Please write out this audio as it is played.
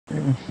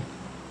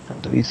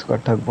তো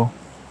স্কোয়াড থাকবো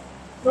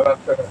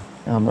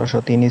আমরা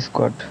 3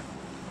 স্কোয়াড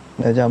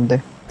জাম দে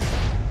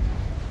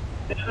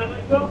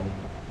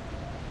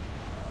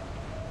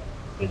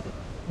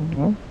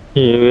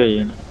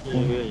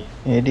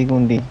এডি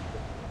গুন্ডি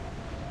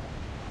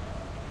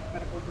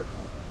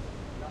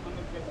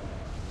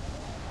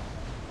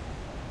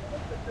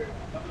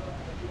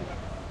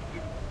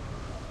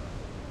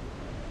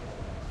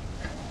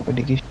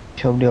ওইটা কি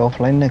সবটি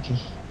অফলাইন নাকি?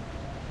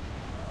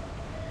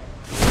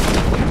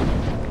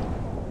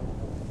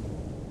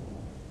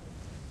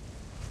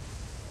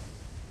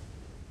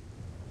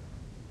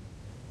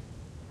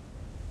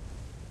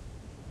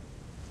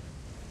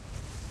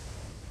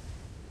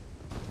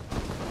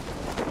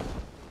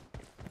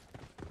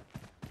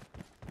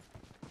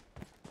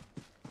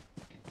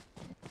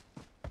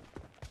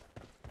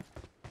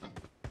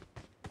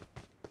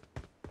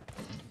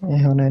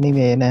 এখন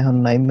এনিমে না, এখন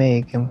নাইমে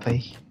কেম পাই।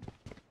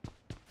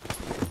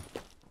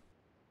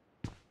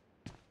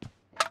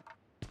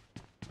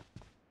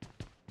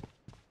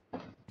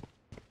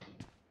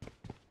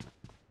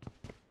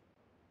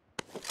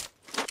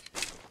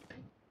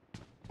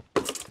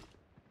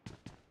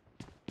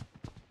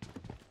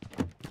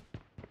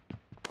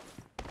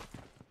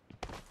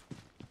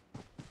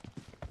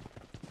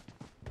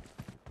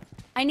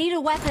 I need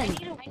a weapon.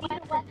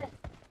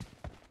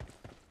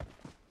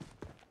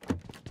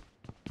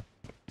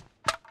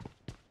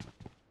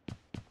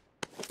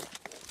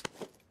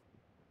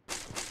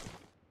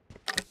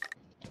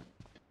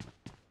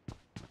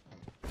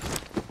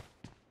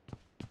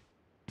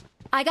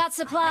 I got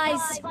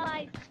supplies.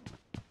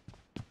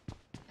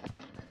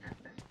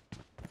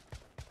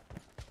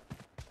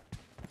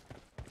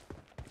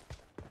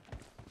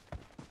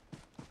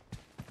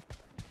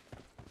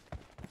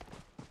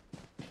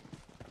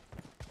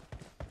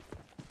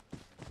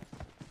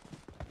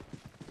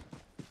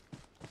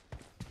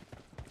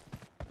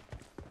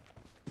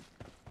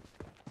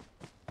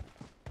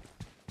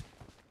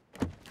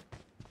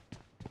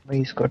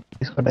 भाई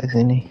इसको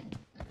ऐसे नहीं,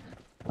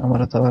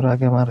 हमारा तो और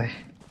आगे मारे।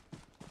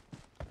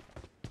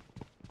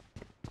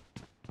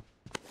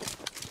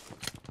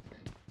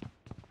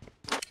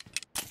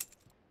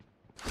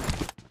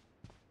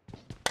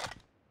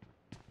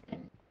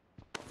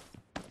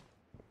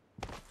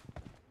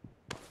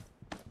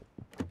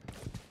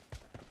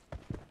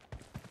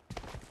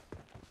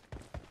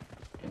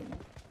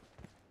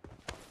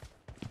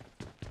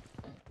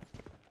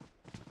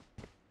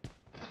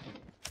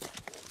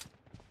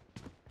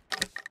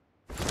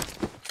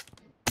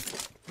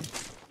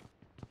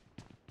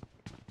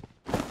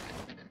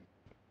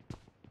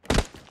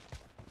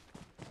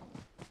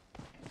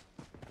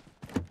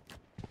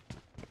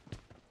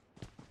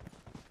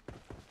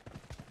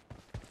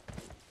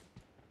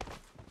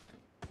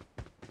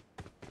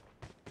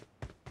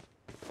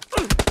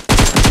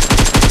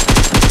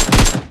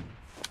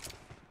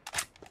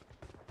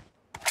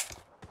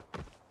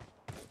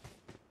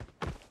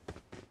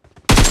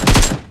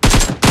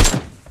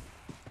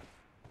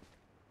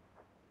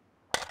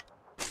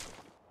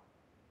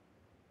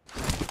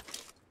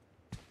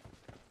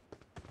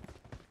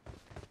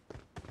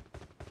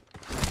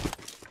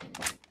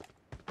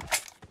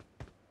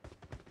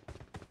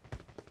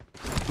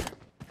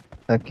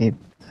 ताकि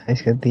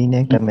इसके दिन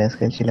एक मैच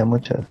খেলছিলাম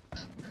বুঝছো,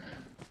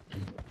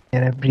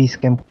 এরা ব্রিজ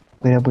ক্যাম্প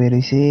করে বই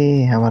রইছে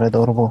আমারে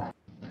ধরবো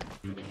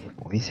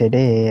ওই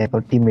সাইডে।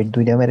 এখন টিমমেট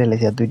দুইটা মেরে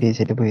লেছে আর দুইটা এই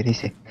সাইডে বই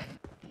রইছে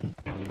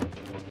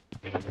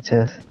আচ্ছা।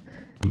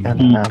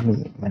 আমি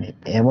মানে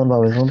এমন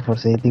ভাবে জোন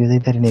ফোর্সে এদিকে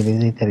যাইতারি না, এদিকে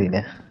যাইতারি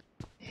না,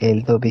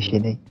 হেলথ তো বেশি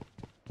নেই,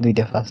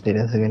 দুইটা ফার্স্ট এড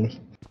আছে খালি।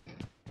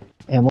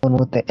 এমন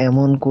মতে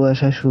এমন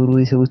কুয়াশা শুরু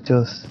হইছে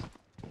বুঝছস,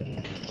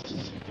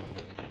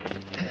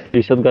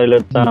 রিশাদ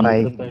গাইলের টান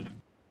বাইক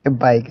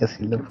বাইক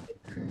আছিল,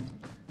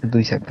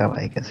 2 চাকা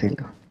বাইক আছিল,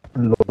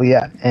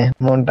 লইয়া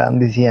এমন টান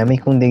দিছি আমি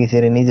কোন দিকে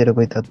ছেড়ে নিজেরও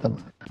কইতে পারতাম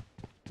না।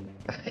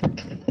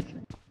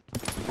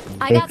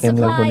 I এই got কেম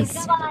লাগবো নি,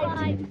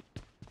 supplies.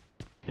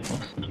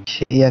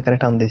 সেই আকারে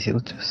টান দিছি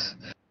বুঝছস।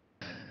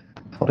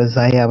 পরে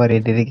যাই আবার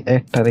এদিকে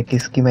একটা রেখে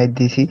স্কিমাই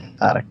দিছি,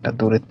 আর একটা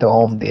দূরের তো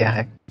অম দিয়া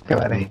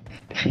একেবারে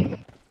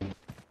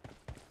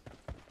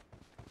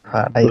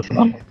ফাটাইছে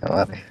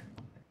আমারে।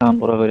 টান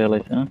পড়া করে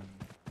লাইছে না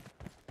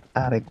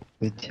আরেক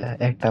ইচ্ছা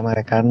একটা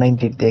মারে কার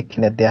 90 দিয়ে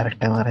কিনে দিয়ে,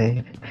 আরেকটা মারে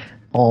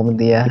অম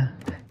দিয়া,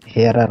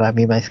 হেয়ার আর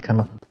আমি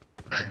মাইজখানো।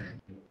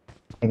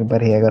 একবার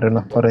হিয়া করে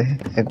নক করে,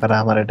 একবার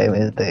আমার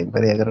ড্যামেজ দেয়,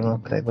 একবার হিয়া করে নক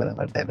করে, একবার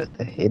আমার ড্যামেজ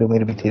দেয়, এই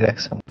রুমের ভিতরে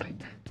রাখছে আমার।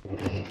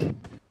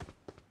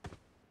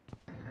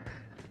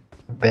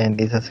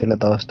 ব্যান্ডিজ আছিল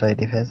 10টা,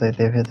 এটি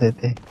ফেসাইতে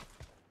ফেসাইতে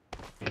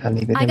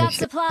খালি করে I got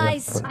নিচ্ছে।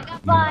 supplies.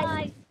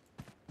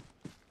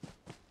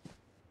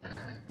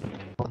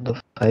 বন্ধু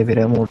 5 এর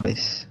মোড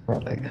ইস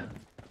ভালো লাগে।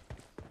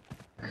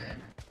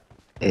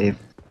 এ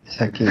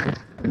সাকি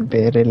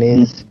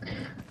বেরেলেজ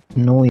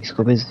নো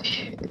স্কোপেজ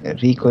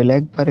রিকয়েল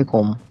একবারে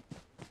কম।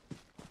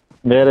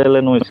 বের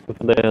এলে নইস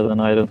করতে দেখা যায়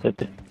না আয়রন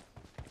সাইটে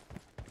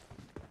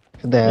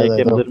দেখা এই যায়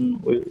তো, গেমদের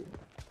ওই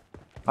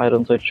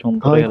আয়রন সাইট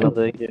সুন্দর একটু খেলা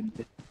যায় গেম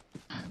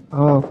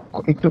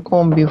একটু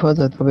কম বিফা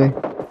যায়, তবে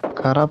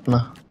খারাপ না।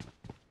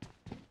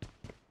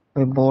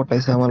 ওই বট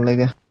আছে আমার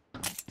লাগে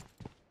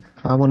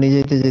আমনি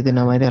যেতে যেতে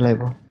নামাইরা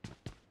লাইবো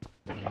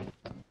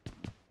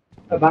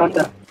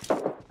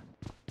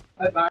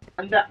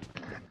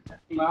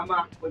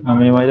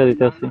আমি মাইরা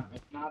দিতে আসি।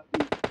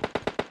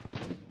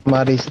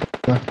 মারিস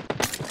না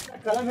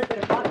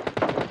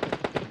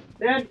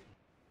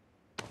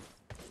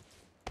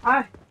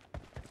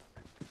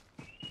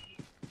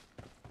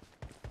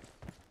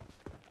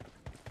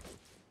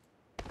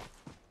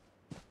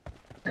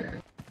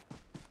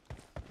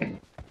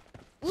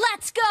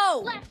Let's go!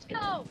 Let's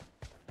go!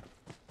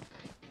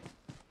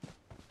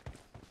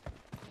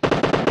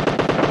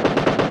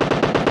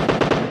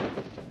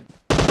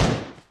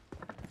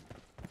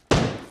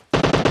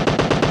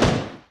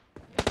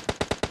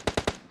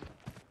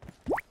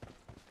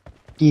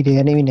 কি রে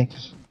এনিমি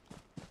নাকি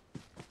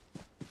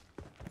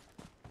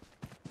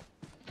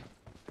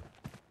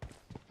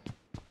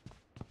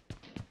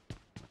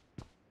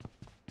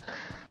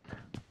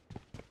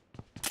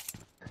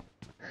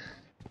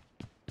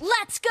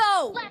Let's go!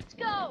 Let's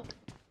go!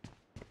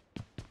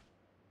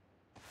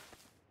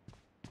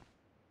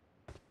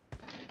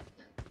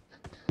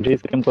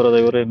 ডিসক্যাম করা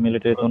যায় ওরে,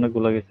 মিলিটারিতে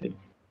অনেকগুলো গেছে।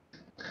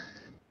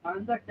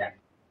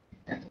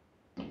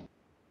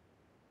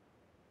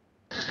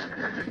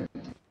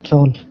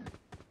 চল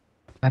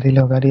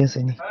গাড়ি আছে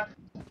নি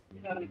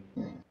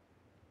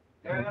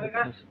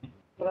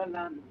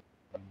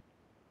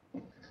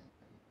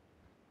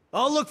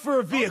I'll look for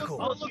a vehicle.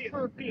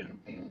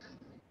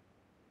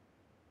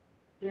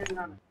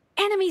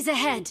 Enemies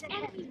ahead!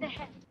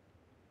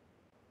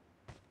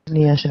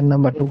 নিয়ে আসেন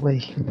নাম্বার 2 ভাই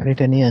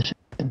গাড়িটা নিয়ে আসেন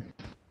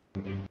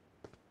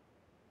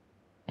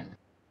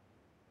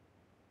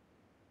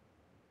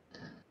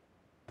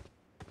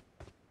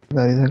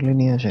গাড়ি থাকলে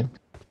নিয়ে আসেন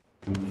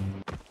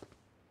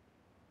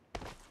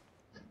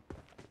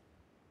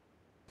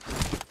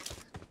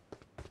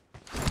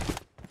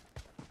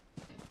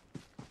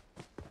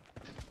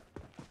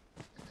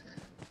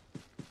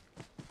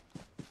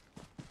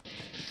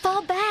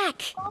Fall back!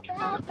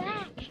 Fall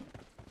back!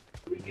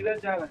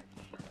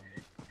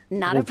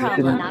 Not a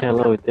problem.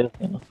 খেলা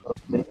হইতেছে না।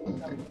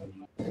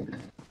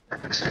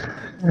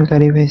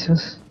 গাড়ি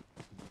পাইছস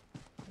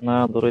না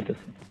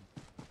দৌড়াইতেছে।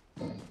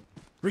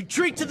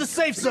 Retreat to the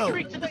safe zone.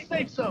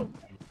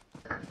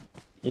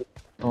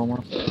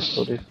 আমার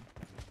সরি।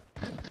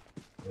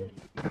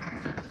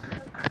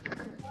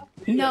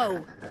 No.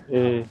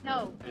 এ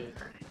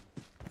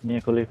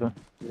নিয়ে খলিফা।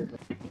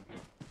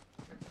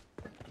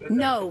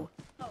 No.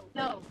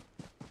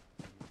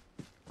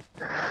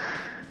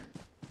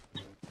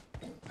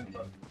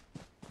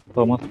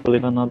 থমাস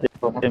খলিফা না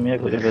দিয়ে মিয়া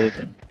খলিফা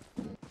দিতেন।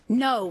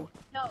 No.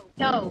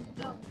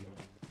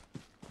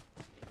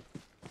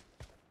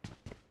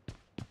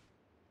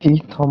 কি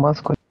থমাস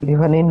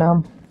কলিভানি নাম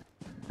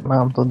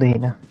তো দেই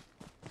না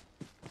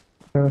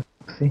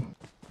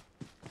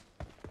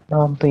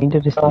নাম তো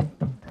interesting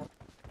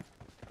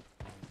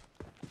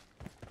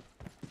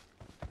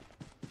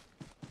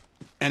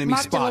Enemy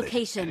Marked a spotted.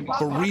 location.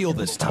 For real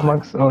this time.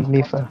 Thomas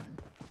কলিভা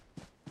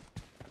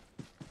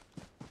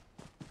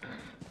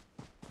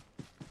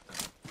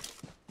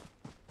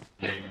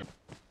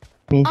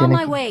On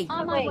my way.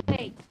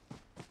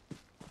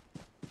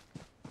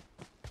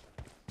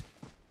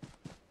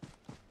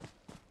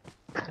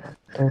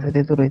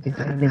 তবে তো রইতে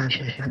পারে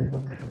নিমিশে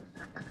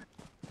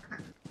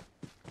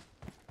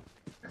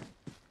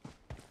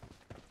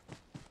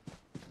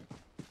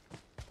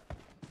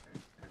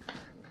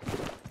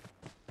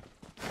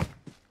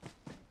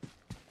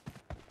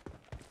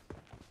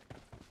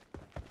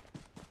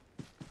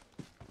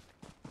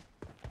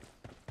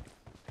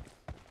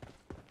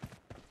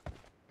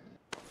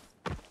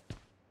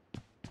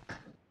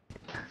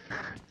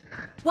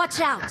Watch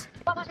out!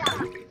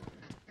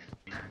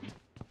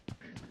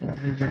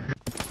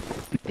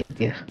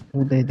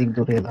 উদয় দিক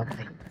দূরে এলাম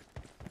নেই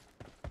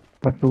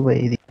বাট টু ভাই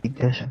এদিক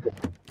দিয়ে আসেন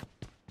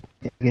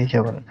এদিকে এসে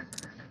বলেন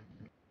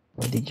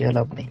ওইদিক যা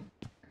লাভ নেই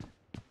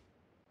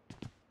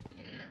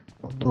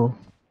বন্ধু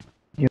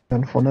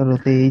যখন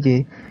 15-তে এই যে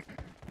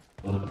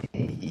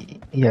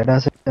ইয়াটা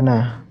আছে না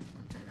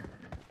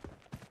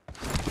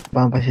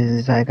বাম পাশে যে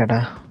জায়গাটা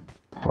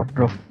হট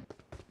ড্রপ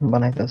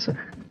বানাইতেছে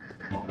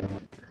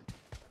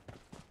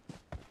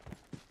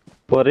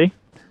পরে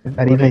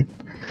গাড়ি ভাই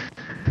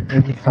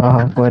এই যে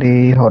পরে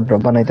হট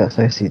ড্রপ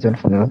বানাইতেছে সিজন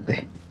 15-তে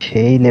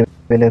সেই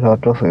লেভেলের হট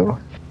ড্রপ হইব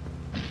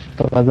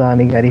তো বাজা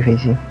আমি গাড়ি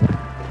পেয়েছি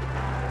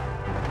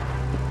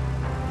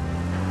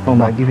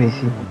বাগি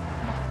পেয়েছি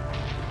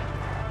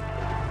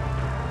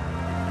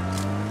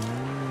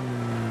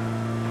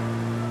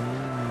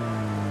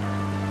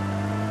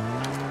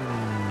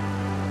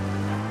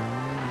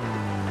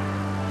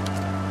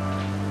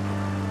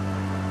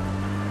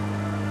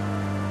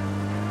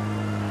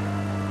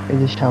এই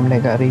যে সামনে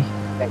গাড়ি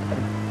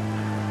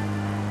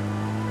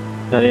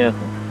দাঁড়িয়ে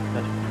আছে।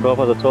 ড্রপ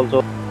আছে, চল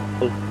চল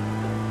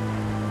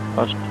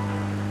fast.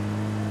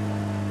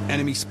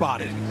 Enemy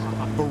spotted.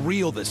 For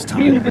real this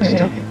time.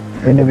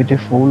 এনিমিতে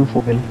ফুল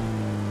ফুল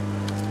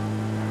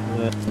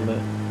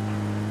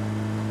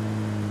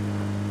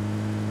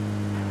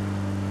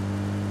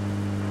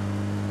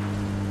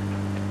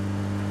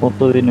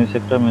কতদিন হয়েছে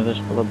একটা মেজাজ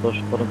খেলা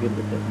 10-12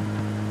 কিলোতে।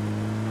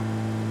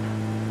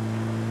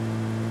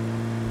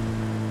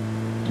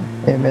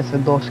 এই ম্যাচে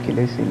 10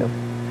 কিলো ছিল।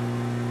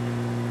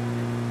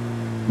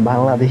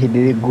 বাংলাদেশি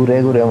দিদি ঘুরে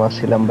ঘুরে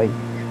মারছিলাম ভাই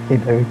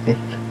এটা হইতে।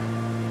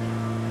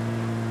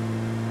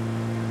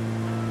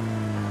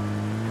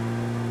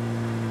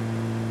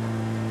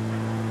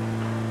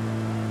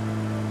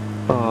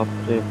 বাপ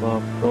রে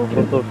বাপ, তো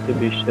হচ্ছে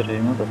বিশ্বের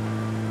এই মতো।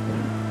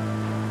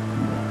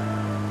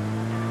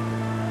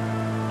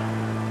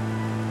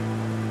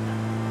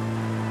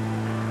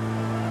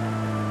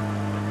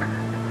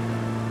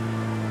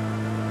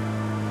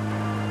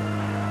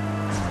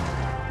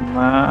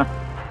 না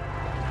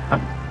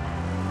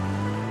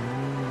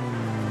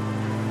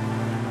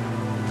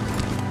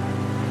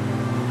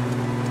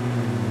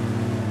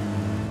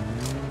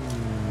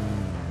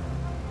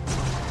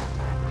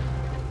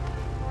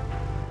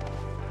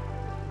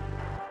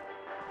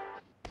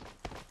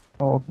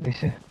ও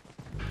দিছে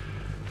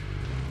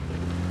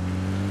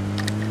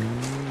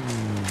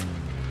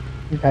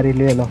গাড়ি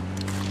লিয়ে এলো।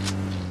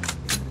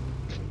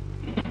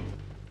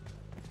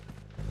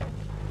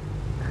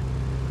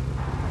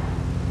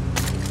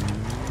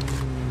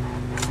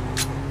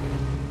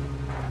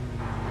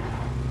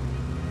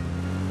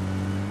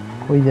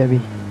 কই যাবি?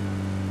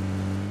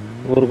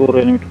 ওর গোর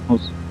এনিমি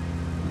টুস।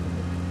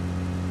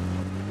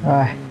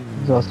 আয়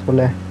জস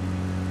বলে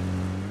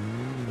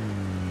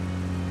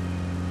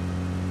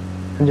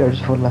জর্জ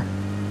ফুলা।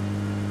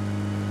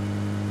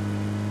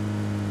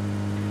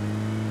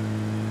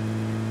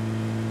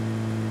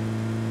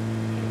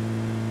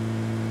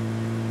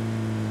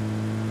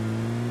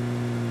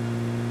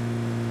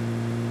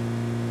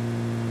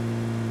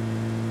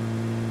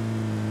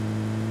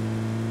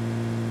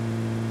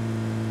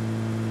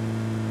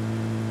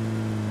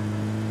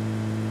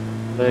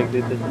 ব্যাগ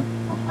দিতেছে।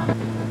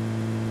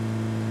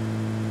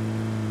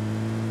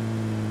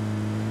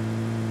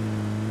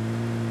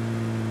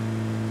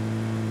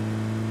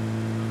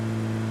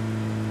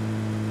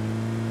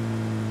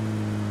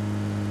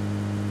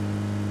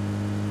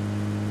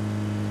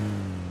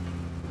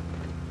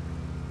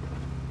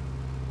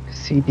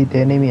 সিটিতে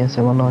নেমে আছে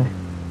মনে হয়।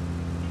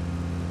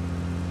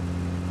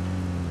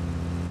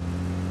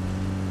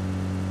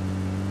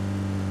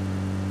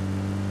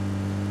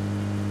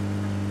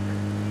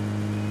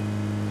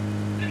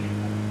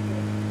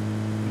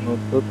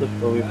 ওর তো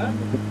সবই বন্ধ।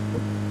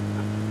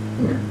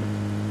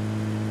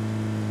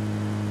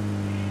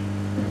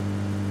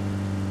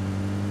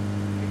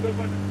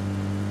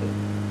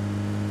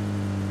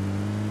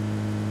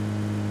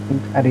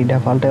 গাড়িটা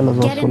পাল্টালো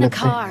Jos Get in the ফুলেতে।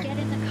 car.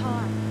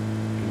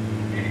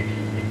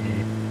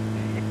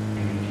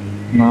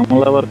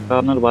 মামলা আবার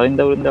কারণের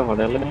বারিন্দা বারিন্দা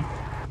হটালে।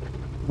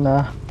 না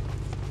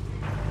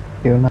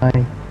কেউ নাই।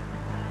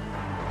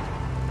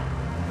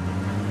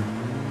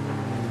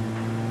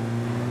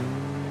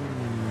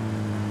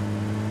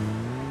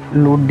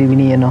 লুট দিবি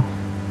নিয়ে নাও।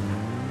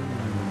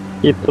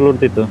 কি তোলর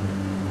দিত।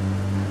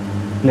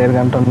 প্লেয়ার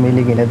গানটা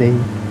মিলি কিনে দেই।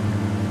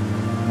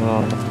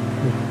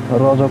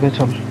 রজকে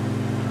চল।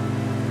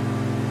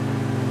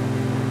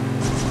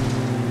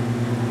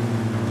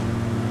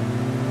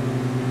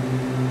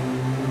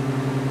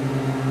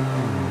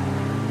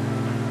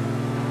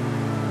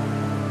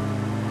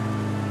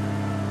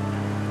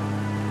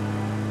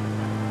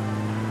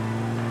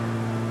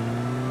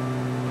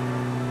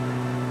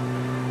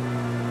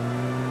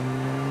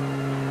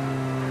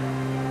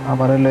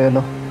 আবার এলো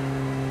এলো।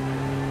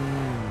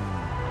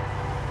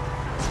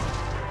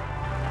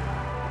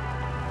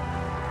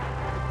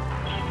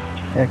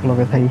 এক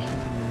লগে থাই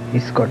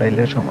স্কট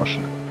আইলে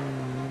সমস্যা।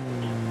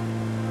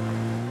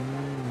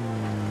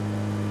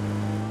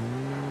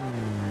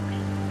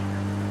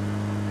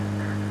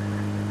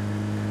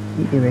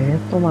 কি দেবে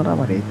তোমার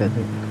আবার এইটা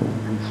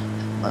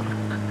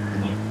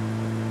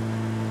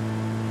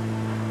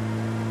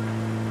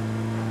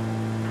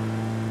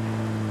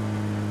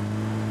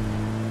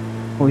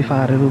ওই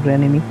পাহাড়ের উপরে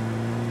নেমি।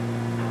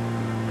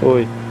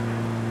 ওই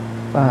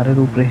পাহাড়ের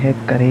উপরে হ্যাক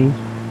করে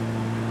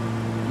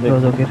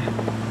রজকের।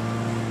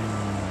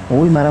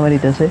 ওই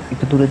মারামারিতেছে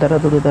একটু দূরে দাঁড়া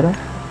দূরে দাঁড়া।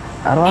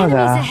 আরো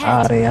আগা। Enemies ahead.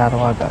 আরে আরো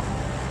আগা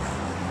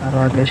আরো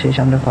আগে সেই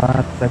সামনে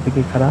পাহাড়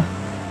ট্রাফিকে খাড়া।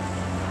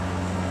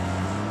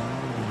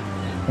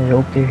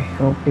 ওকে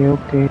ওকে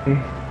ওকে।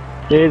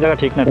 এই জায়গা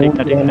ঠিক না ঠিক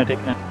না ঠিক না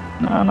ঠিক না।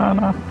 না না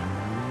না।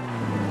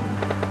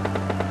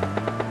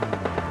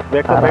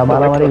 তারা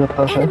মারামারি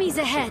করতেছে। Enemies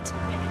ahead.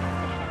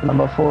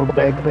 Number 4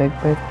 back back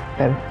back.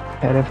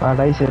 আরে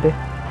ফাটাইছে রে।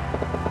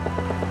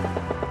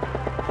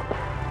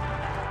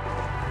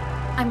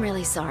 I'm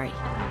really sorry.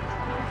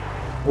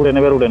 উড়ে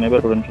নেবার উড়ে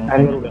নেবার উড়ে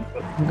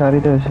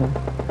গাড়িতে এসে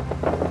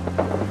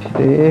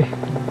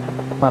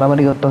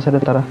মারামারি করতেছে রে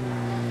তারা।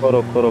 করো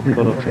করো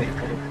করো।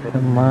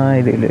 মাই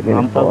রে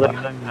আমতা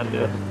জায়গা খালি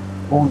আছে।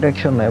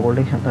 প্রোটেকশন নাই।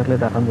 প্রোটেকশন থাকলে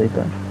দাঁড়ান যাইত।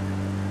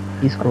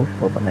 স্কোপ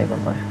পতা নাই কোন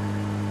নয়।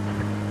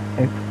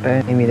 একটা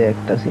এনিমিতে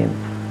একটা সিন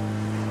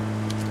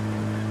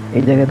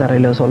এই জায়গায়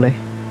দাঁড়াইলেও চলে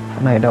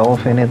না। এটা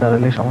অফ এনে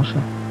দাঁড়াইলে সমস্যা।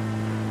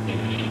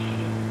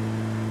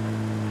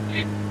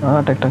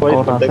 একটা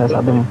কট আছে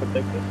সাদম।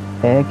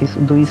 কিছু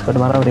দুই স্কোয়াড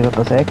মারামারি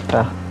করতেছে,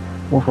 একটা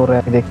উপরে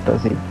আমি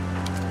দেখতেছি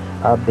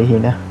আর দেখি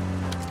না।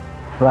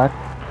 রাখ,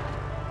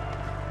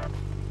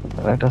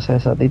 একটা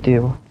শেষা দিতে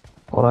হইব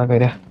ওরা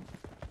কইরা।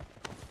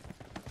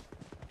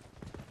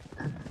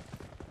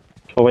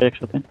 সবাই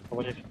একসাথে।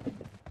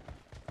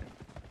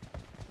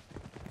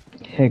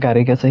 হে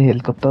গাড়ির কাছে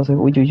হেল্প করতেছে,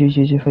 ওই যে ওই যে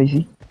ওই যে পাইছি।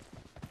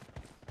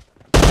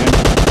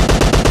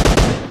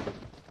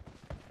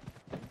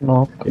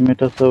 নক। টিমমেট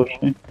আছে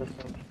অবশ্যই।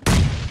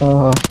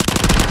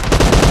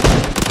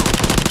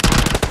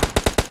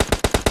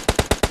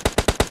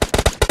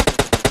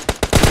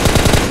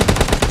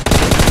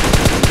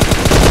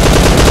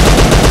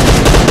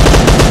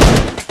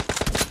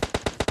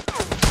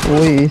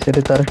 ওই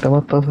সেটা তার একটা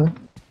মাত্রা আছে।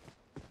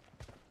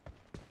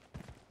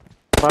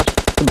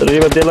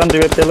 রিভাইভ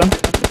দিলাম।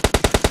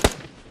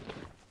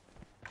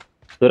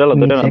 ধরে লো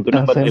নিচে দুই একটা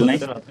নাম্বার আছে। দিল নাই।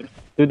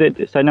 তুই দে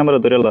 6 নাম্বার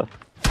ধরে লো।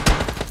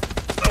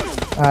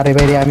 আরে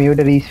ভাই আমি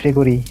ওটা স্প্রে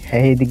করি।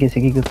 হ্যাঁ এইদিকে সে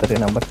কি করতে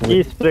নাম্বার টু। কি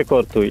স্প্রে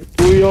কর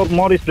তুইও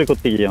মর স্প্রে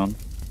করতে গিয়ে এখন।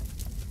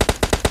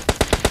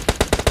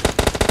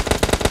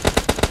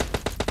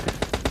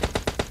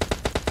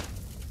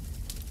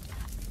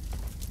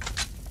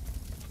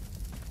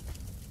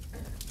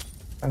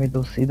 আমি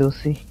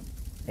দোষী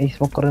এই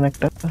স্মোক করেন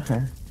একটা।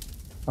 হ্যাঁ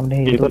আমরা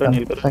এই নীল তো করে।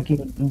 সাকি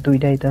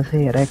দুইটাই আছে,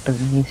 এরা একটা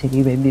নিচে কি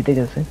বের দিতে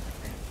গেছে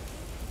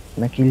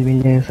না কিল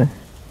মিলে গেছে।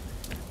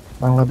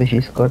 বাংলাদেশি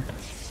স্কোয়াড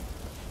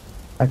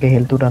আগে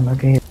হেলথ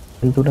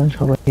উঠান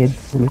সবাই হেলথ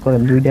ফুল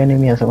করেন, দুইটা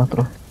এনিমি আছে মাত্র।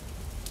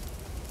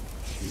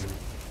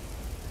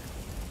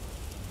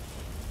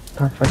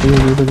 থার্ড পার্টি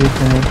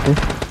মধ্যে।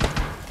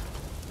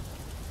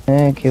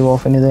 হ্যাঁ কেউ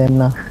অফেনে যায়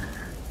না,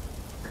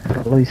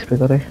 ভালো স্প্রে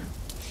করে।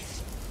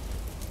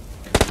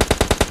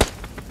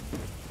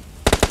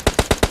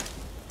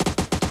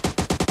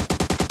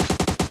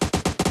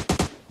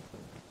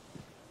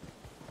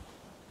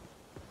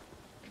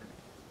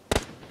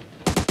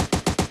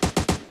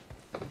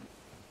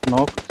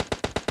 নক।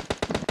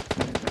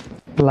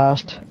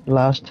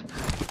 লাস্ট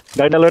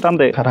গাড়িটা লয়ে টান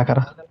দে।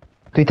 খারা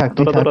তুই থাক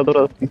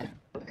দৌড়া।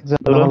 একজন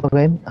ভালো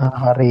গাইন।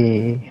 আরে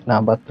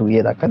নাম্বার টু এ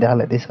ধাক্কা দিয়ে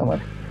হালে দিস আমার।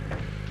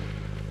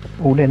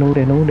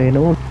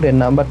 উড়েন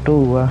নাম্বার টু।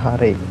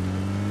 আরে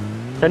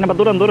 6 নাম্বার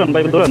দৌড়ান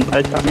ভাই দৌড়ান।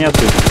 আমি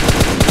আছি।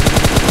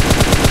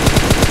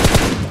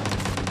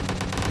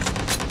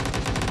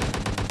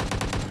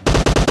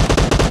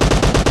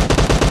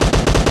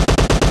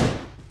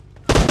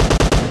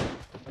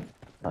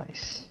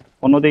 নাইস।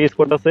 অন্যদিকে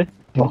স্পট আছে।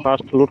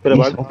 ফার্স্ট লুট করে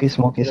ভাগ।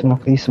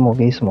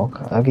 স্মোক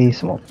আগে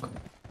স্মোক।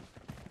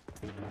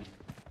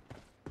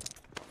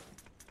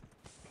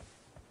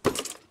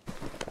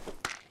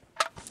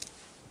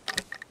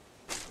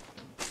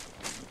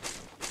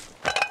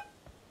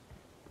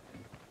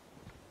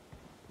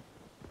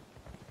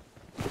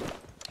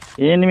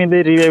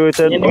 এনিমিদের রিভাইভ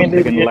হইতে 10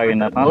 সেকেন্ড লাগে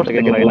না, 5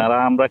 সেকেন্ড লাগে না। আর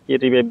আমরা কি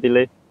রিভাইভ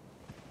দিলে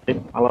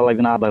আলা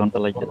লাগবে না, আধা ঘন্টা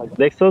লাগে।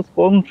 দেখছো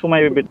কোন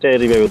সময় বিটটা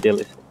রিভাইভ দিয়ে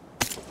লাইছে।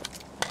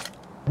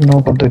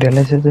 নক দুইটা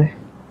লেছে যে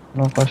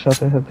নকার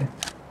সাথে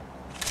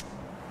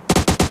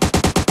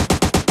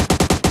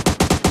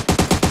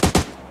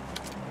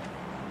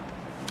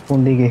কোন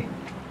দিকে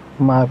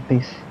মার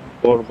দিস।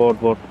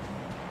 বট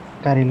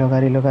গাড়ি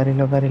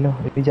লো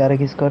এই যে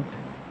আরেক স্কোয়াড।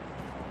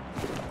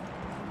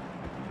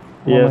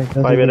 ইয়েস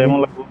 5 এর এমন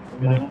লাগবে।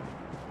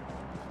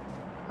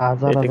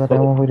 হাজার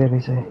এমন হইরে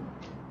রইছে।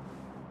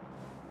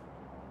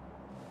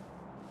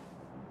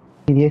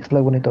 রিএক্স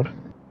লাগবো নি তোর?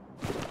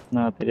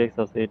 না 3x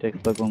আছে, 8x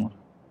লাগবে আমার।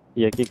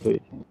 ইয়া কি কই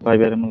 5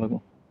 এর এমন লাগবে।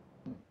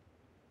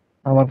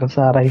 আমার কাছে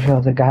 250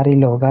 আছে। গাড়ি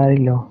লো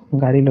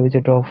ওই যে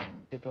ড্রপ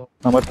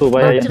আমার তো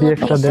ভাই Marked a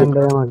extra then location.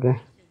 ভাই আমাকে।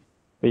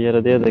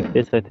 ইয়ারে দিয়ে দেখতে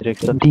চাই 3x।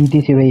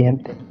 দিছি ভাই।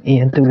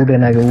 এনতে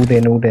উড়েন Let's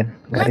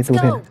গাড়িতে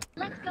উড়েন। go.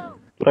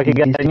 তোরা কি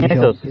গাড়ি নিয়ে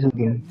আইছস?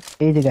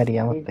 এই যে গাড়ি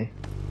আমারতে।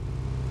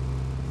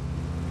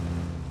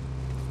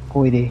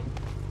 কই রে?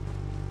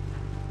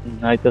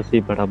 আইতাছি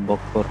বড়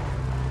বক্কর।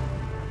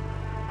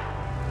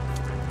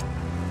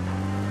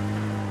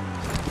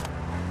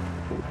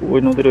 ওই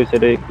নদীর ওই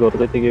সাইডে ঘর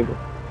যাইতে গিয়ে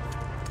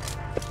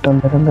টান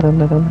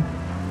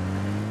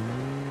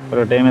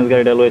ওরা ড্যামেজ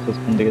গাড়িটা লইছস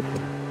কোন দিকে?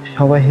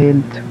 সবাই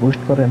হেলথ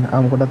বুস্ট করেন।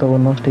 আমগোটা তো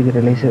নষ্ট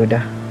করে লাইছে ওইটা।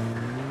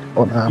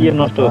 ও না কি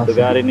নষ্ট হচ্ছে?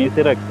 গাড়ি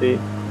নিচে রাখছি।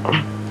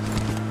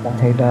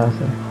 এটা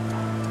আছে,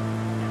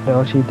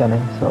 অসুবিধা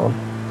নেই। চল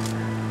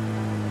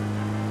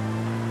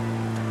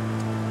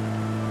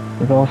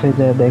রফে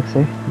যায় দেখছে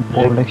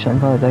প্রোটেকশন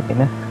পাওয়া যায়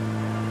কিনা।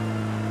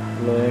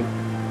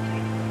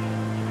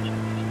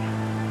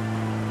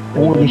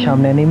 ওই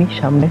সামনে নেমি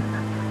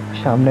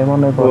সামনে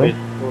মনে পড়ে।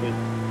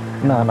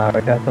 না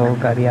ওইটা তো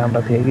গাড়ি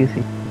আমরা থেকে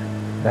গেছি।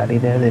 গাড়ি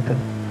দেয়া যেত,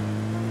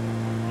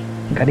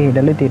 গাড়ি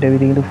এটা লইতে এটা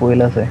ভিতরে কিন্তু ফুয়েল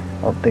আছে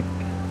অর্ধেক।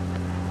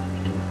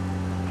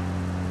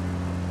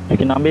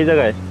 কি নামবে এই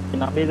জায়গায়?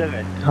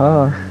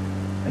 হ্যাঁ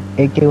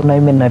এই কেউ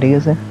নাইবেন না, ঠিক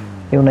আছে?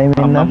 কেউ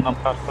নাইবেন না। নাম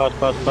ফাস্ট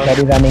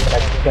গাড়ি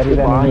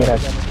রানিং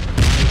রাখ।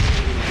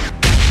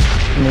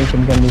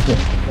 মেশিন গান দিছে।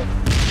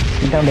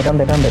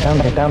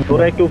 টান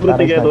তোরা একটু উপরে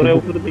দিকে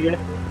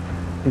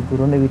তুই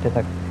গুরুনের ভিতরে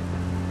থাক,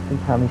 তুই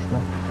থামিস না।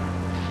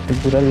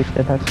 ঘোড়ার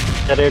ভিতরে থাক,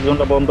 রেড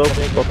জোনটা বন্ধ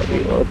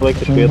অথবা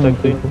একটু শুয়ে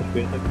থাকবি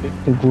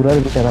তুই ঘোড়ার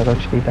ভিতরে থাক,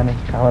 অসুবিধা নেই।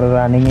 আমার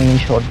রানিং এ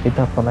শর্ট দিতে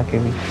হবে না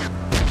কেউই।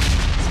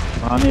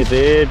 মানে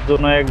রেড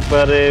জোন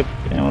একবারে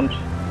এমন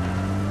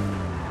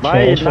ভাই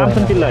শেষ হয়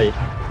নামছেন না কিল্লাই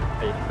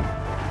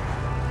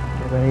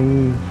ভাই।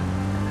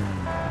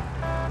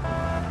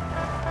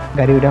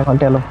 গাড়ি উঠা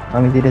পাল্টালো,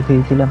 আমি যেটা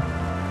চেয়েছিলাম।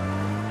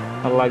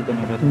 আর লাগবে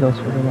না লস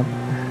করলাম।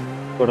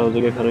 কোথাও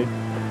জায়গায় খারাই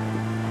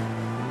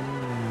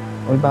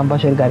ওই বাম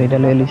পাশের গাড়িটা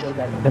লয়ে লিস,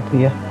 এটা তুই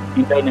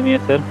তিনটাই নেমে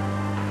এসে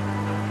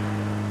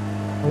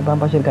ওই বাম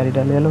পাশের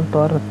গাড়িটা লয়ে এলো,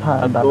 তোর আর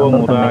তো দাঁড়ানোর দরকার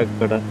মোরা নাই।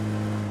 কটা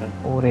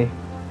ওরে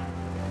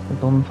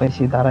দম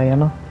পাইছি, দাঁড়াই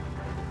এনো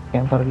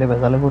ক্যাম্পার হলে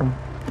বেজালে পড়বো।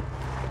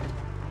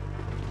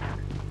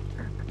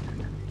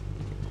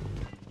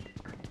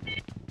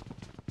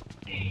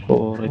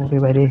 ওরে ওরে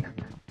বাইরে,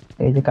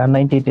 এই যে কার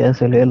 90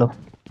 আছে লয়ে এলো।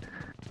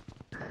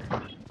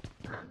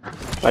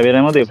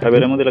 ফাইভের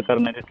মধ্যে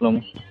কারণ এটলাম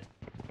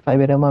 5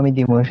 এর আমি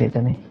দিব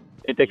সেটা নেই।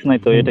 এটেক্স নাই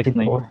তো এটেক্স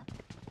নাই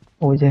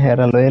ওই যে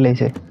হেরা লয়ে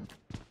লাইছে,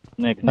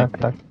 নেক নেক থাক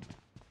থাক,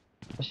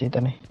 সেটা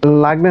নেই।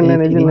 লাগবে না,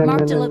 এই যে নেন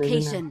Marked a নেন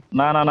location.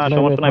 না না না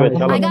সমস্যা নাই ভাই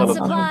চালান I got চালান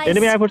supplies.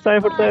 এনিমি আই পড়ছে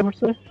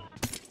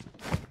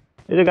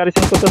এই যে গাড়ি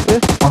চেঞ্জ করতেছে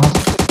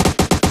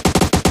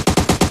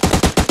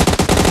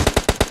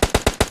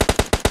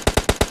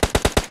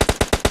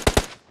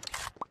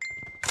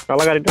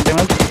কালা গাড়িটা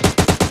ড্যামেজ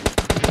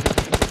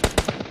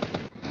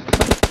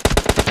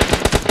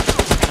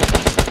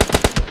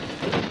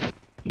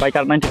ভাই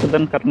কার 90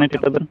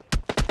 টা দেন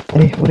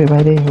আরে ওরে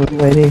বাইরে, ওরে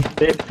বাইরে,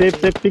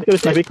 সেভ পিক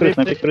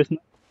করিস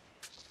না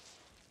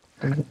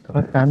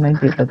তোরা কার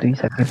 90 তুই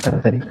সাকিব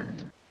তাড়াতাড়ি।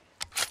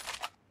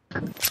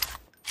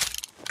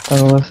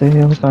 তাও আছে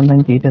কার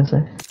 90 আছে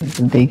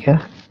দেখা।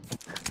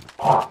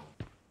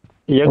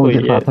 ইয়া ওই কই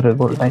যে পাথরের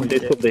গোল লাইন।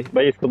 স্কোপ দে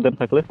ভাই স্কোপ দেন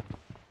থাকলে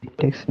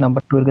টেক্স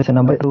নাম্বার 2 এর কাছে,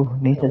 নাম্বার 2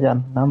 নিচে যান,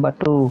 নাম্বার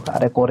 2।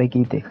 আরে করে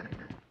কিতে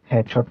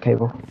হেডশট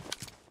খাইবো।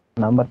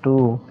 নাম্বার 2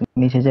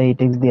 নিচে যাই, এই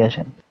টেক্স দিয়ে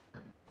আসেন,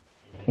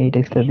 এই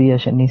টেক্সটা দিয়ে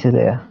আসেন নিচে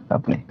যায়।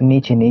 আপনি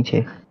নিচে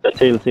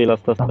চিল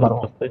আস্তে আবার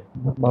আস্তে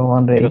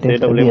ভগবান রে, এই ঠিক আছে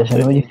টেক্সটা দিয়ে আসেন।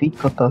 ওই যে ফিক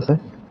করতে আছে।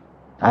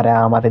 আরে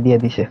আমারে দিয়ে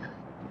দিছে,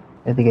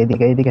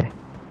 এদিকে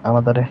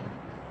আমাদের।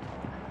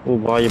 ও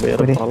ভাই ভাই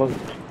ওরে ভালো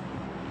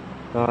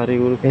গাড়ি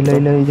গুলো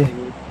এলো এই যে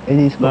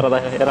স্কোপ। দাঁড়া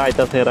এরা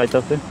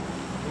আইতাছে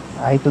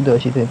আই তো দেওয়া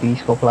শীতে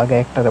স্কোপ লাগে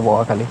একটারে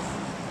বয়া খালি,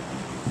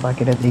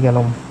 বাকিটা দিয়ে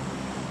গেলাম।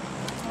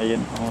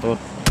 আইয়েন আমার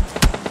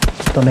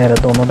তো নেরা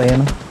দোনো দেয়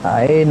না।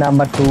 আয়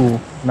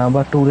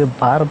নাম্বার 2 রে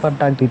বারবার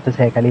ডাক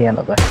দিতেছে খালি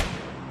এনো যায়।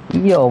 কি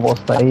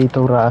অবস্থা, এই তো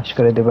রাশ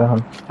করে দেবে এখন।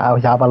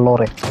 আবার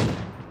লড়ে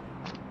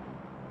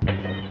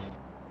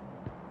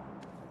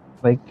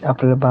ভাই,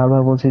 আপনারা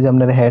বারবার বলছি যে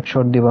আপনারা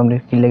হেডশট দিব, আপনি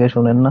কি লেগে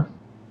শুনেন না।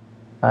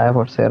 আয়া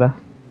পড়ছে এরা,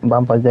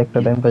 বাম পাশ দিয়ে একটা,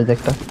 ডান পাশ দিয়ে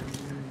একটা।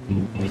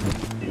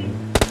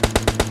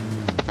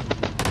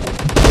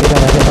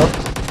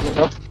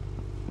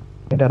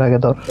 এটার আগে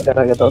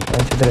ধর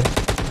ধরে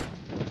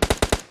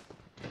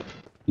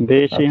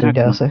বেশি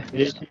দুইটা আছে।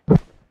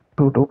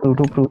 টু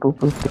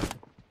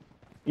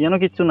ইয়ানো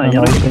কিচ্ছু নাই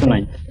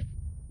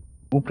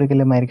উপরে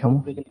গেলে মাইর খামু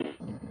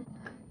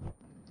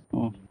ও,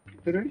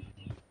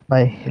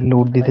 ভাই।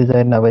 লুট দিতে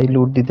যায় না ভাই,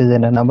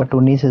 নাম্বার 2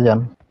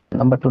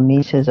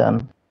 নিচে যান।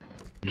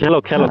 খেলো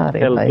আরে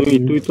খেল ভাই,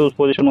 তুই তো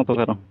পজিশন মতো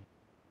খেলো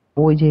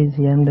ওই যে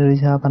জিয়ান্ডার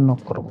হইছে, আবার নক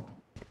করবো।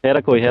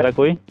 হেরা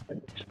কই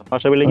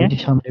পাশা বিল্ডিং এ ওই যে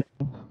সামনে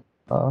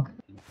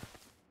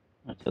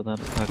আচ্ছা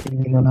দাঁড়া থাক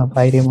না,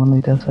 বাইরে মনে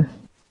হইতেছে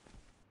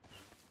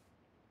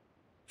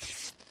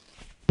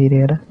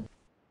এরা।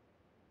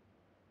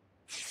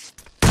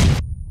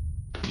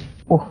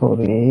 ওহো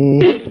রে,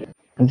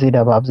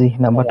 যেটা ভাবছি।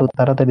 নাম্বার 2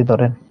 তাড়াতাড়ি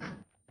ধরেন।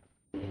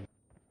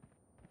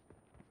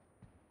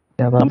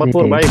 নাম্বার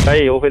 4 ভাই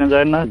ওপেনে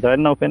যায়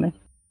না ওপেনে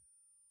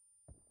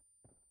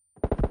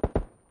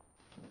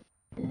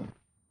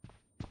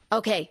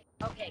Okay.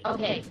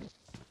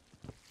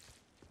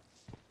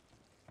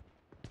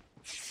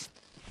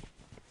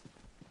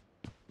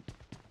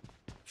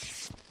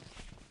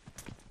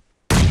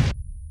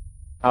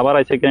 আবার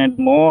আইছে গ্রেনেড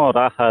মোর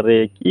আহারে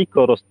কি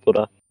করস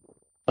তোরা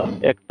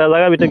একটা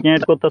জায়গা ভিতরে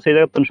গ্রেনেড করতে সেই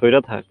জায়গা তুমি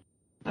সইরা থাক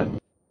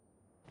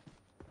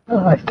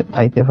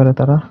আইতে পারে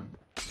তারা,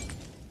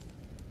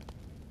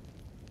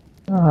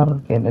 আর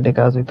গ্রেনেডে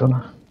কাজ হইতো না।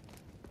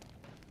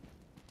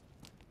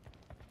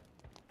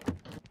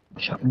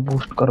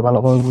 বুস্ট কর,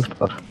 ভালোভাবে বুস্ট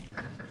কর।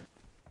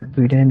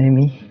 দুইটা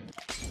নেমি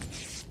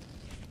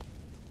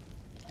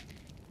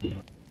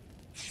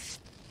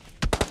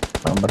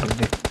নাম্বার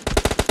 2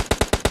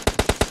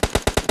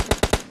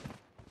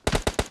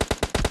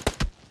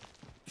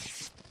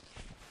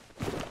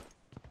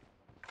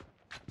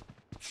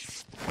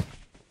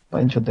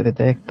 পাঁচশো ধরে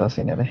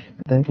দেখতাছি না রে,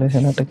 দেখলে সে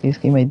একটা কেস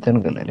কি মাইতেন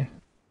গেলে রে।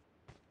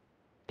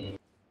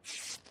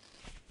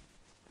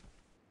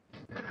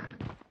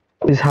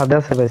 ওই ছাদে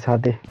আছে ভাই,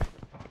 ছাদে।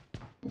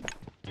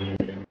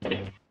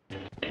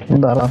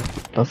 দাঁড়া,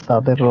 তার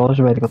সাথে রস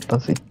বের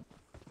করতেছি।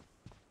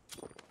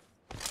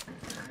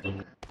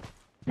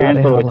 গ্রেনেড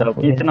করো চাও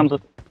নিচে নামছো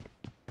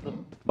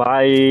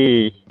ভাই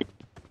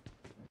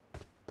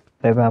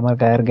আমার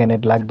গায়ের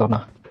গ্রেনেড লাগতো না,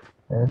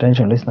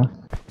 টেনশন লিস না।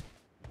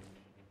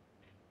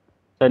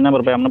 4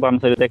 নাম্বার ভাই, আমরা বাম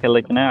সাইডে খেলা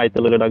কিনা আইতে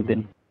লগে ডাক দিন।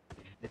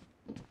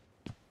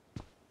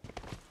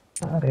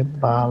 আরে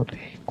বাল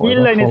রে, কিল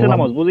কয়বার লাইন এসে পড়লাম।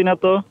 নামাজ বুঝি না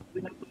তো।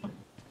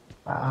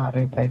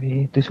 আরে ভাই রে,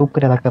 তুই চুপ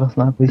করে থাকতে পারস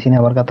না, তুই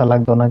সিনেমার কথা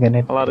লাগতো না কেন?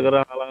 হালার করে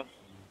হালা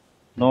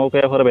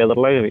নৌকা পরে বেজার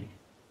লাগবে।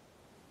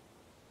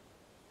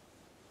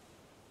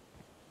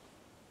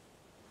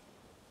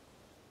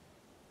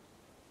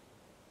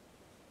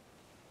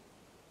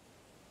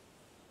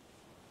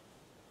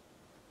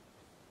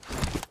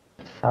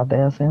 সাথে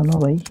আছে না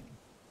ভাই?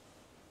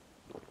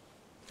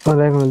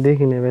 ওরা এখন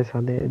দেখিনি ভাই,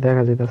 ছাদে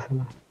দেখা যেতেছে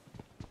না।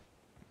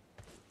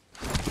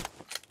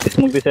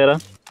 স্মোক দিছে এরা।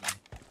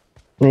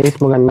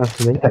 স্মোক আর না আছে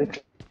ভাই।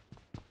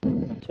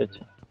 আচ্ছা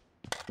আচ্ছা।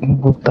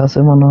 গুপ্তা আছে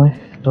মনে হয়,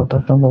 যত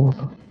সম্ভবত।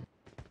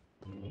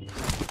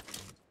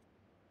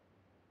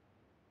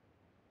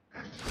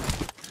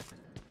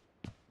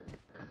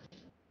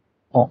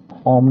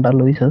 ওমটা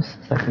লইছস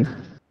সাকিব?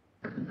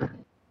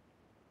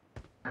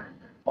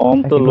 ওম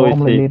তো সাকিব ওম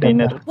লইছি লইলে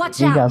ক্লিনার। Watch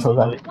তুই গাছ out!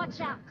 যা,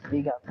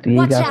 তুই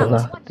Watch গাছ out!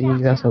 যা, তুই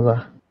গাছ যা,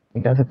 তুই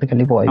গাছেতে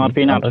খালি বয়বি আমার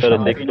পিন আউট কাউন্টার করে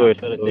সামনে। দেখো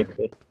এটা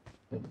দেখো।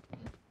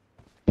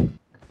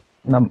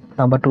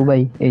 নাম্বার 2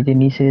 ভাই, এই যে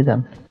নিচে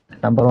যান।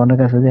 নাম্বার 1 এর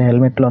কাছে যে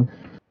হেলমেট লন,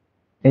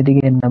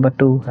 এদিকে নাম্বার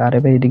 2। আরে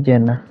ভাই এদিক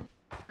যান না,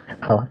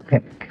 খাওয়া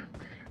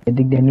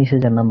এদিক দিয়ে নিচে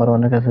যান, নাম্বার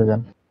 1 এর কাছে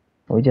যান।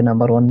 ওই যে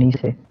নাম্বার 1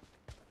 নিচে,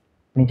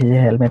 নিচে যে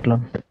হেলমেট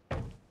লন।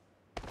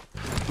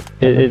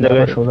 এই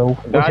জায়গায় সোজা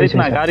গাড়িস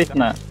না, গাড়িস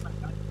না।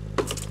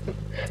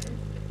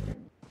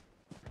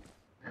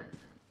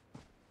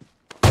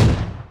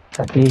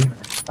 সাকিব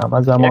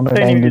আমার যা মনে একটা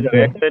হয় ডাইন এনিমি দিক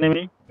জায়গায়,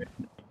 দিয়ে।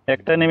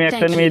 একটা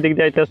এনিমি এই দিক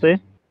দিতে আছে।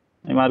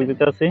 আমি মার্ক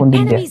দিতে আছি। কোন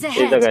দিক দিয়ে? Enemies এই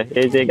ahead! জায়গায়,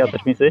 এই যে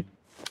গাছের নিচে।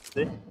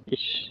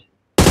 ইস,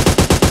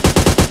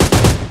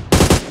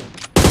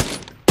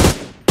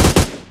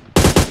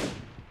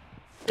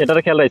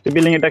 এটারে খেলাইছি,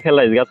 বিল্ডিং এটা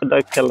খেলাইছি, গাছটা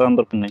খেলার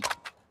দরকার নাই।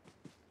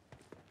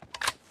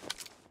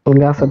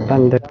 গাছের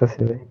টান দেখতেছি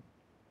ভাই।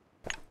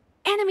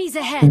 Enemies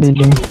ahead!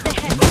 Building, Enemies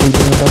ahead!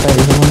 Building এটা তাই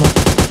মনে,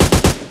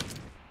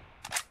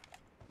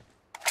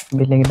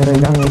 বিল্ডিং এটা তাই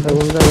গাছের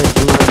কোন জায়গায়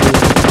একটু মার দিন।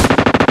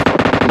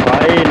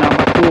 ভাই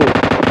নাম্বার 2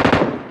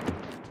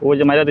 ওই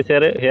যে মাইরা দিছে,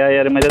 আরে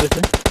হেয়ারে মাইরা দিছে।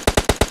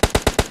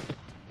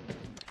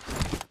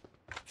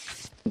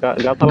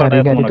 গাছালাটা গাড়ি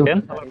এত গাড়ি মনে তো, কেন?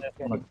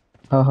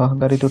 হ্যাঁ হ্যাঁ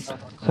গাড়ি তো।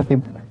 সাকিব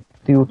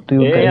তুই উঠ, তুই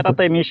উঠ এই গাড়ি তো।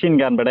 এটাতে মেশিন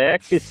গান বেটা,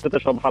 এক পিসতে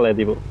সব ফালাই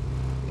দিব।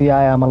 তুই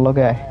আয় আমার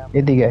লগে আয়,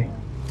 এদিকে আয়।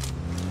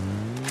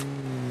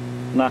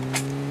 না,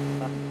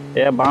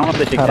 এ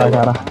বাংলাদেশি খারা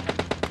খেলা। খারা,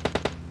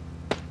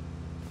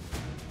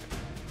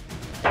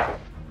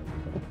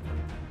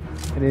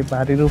 রে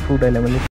বাড়ির উপর উঠাইলাম।